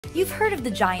You've heard of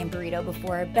the giant burrito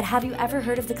before, but have you ever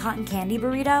heard of the cotton candy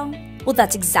burrito? Well,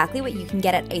 that's exactly what you can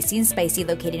get at Icy and Spicy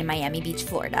located in Miami Beach,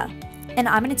 Florida. And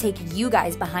I'm gonna take you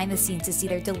guys behind the scenes to see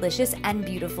their delicious and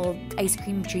beautiful ice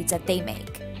cream treats that they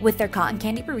make. With their cotton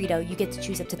candy burrito, you get to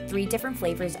choose up to 3 different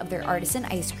flavors of their artisan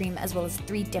ice cream as well as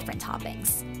 3 different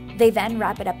toppings. They then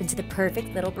wrap it up into the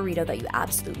perfect little burrito that you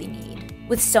absolutely need.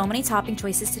 With so many topping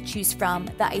choices to choose from,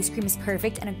 the ice cream is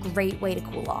perfect and a great way to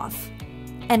cool off.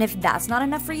 And if that's not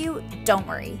enough for you, don't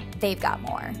worry, they've got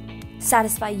more.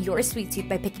 Satisfy your sweet tooth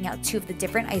by picking out 2 of the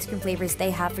different ice cream flavors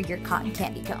they have for your cotton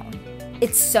candy cone.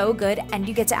 It's so good, and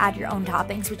you get to add your own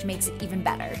toppings, which makes it even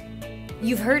better.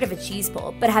 You've heard of a cheese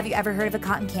pull, but have you ever heard of a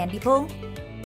cotton candy pull?